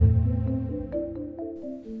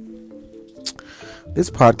This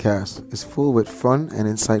podcast is full with fun and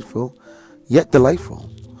insightful, yet delightful,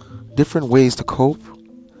 different ways to cope,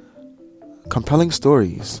 compelling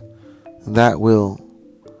stories that will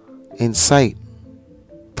incite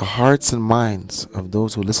the hearts and minds of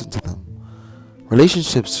those who listen to them.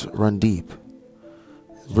 Relationships run deep,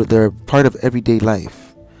 but they're part of everyday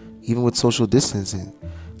life. Even with social distancing,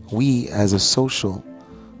 we as a social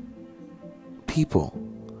people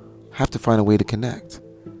have to find a way to connect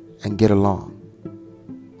and get along.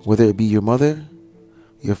 Whether it be your mother,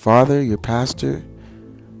 your father, your pastor,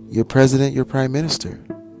 your president, your prime minister,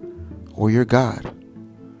 or your God,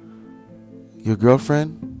 your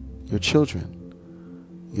girlfriend, your children,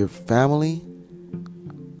 your family,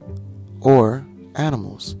 or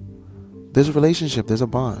animals. There's a relationship, there's a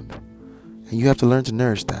bond, and you have to learn to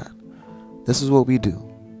nourish that. This is what we do.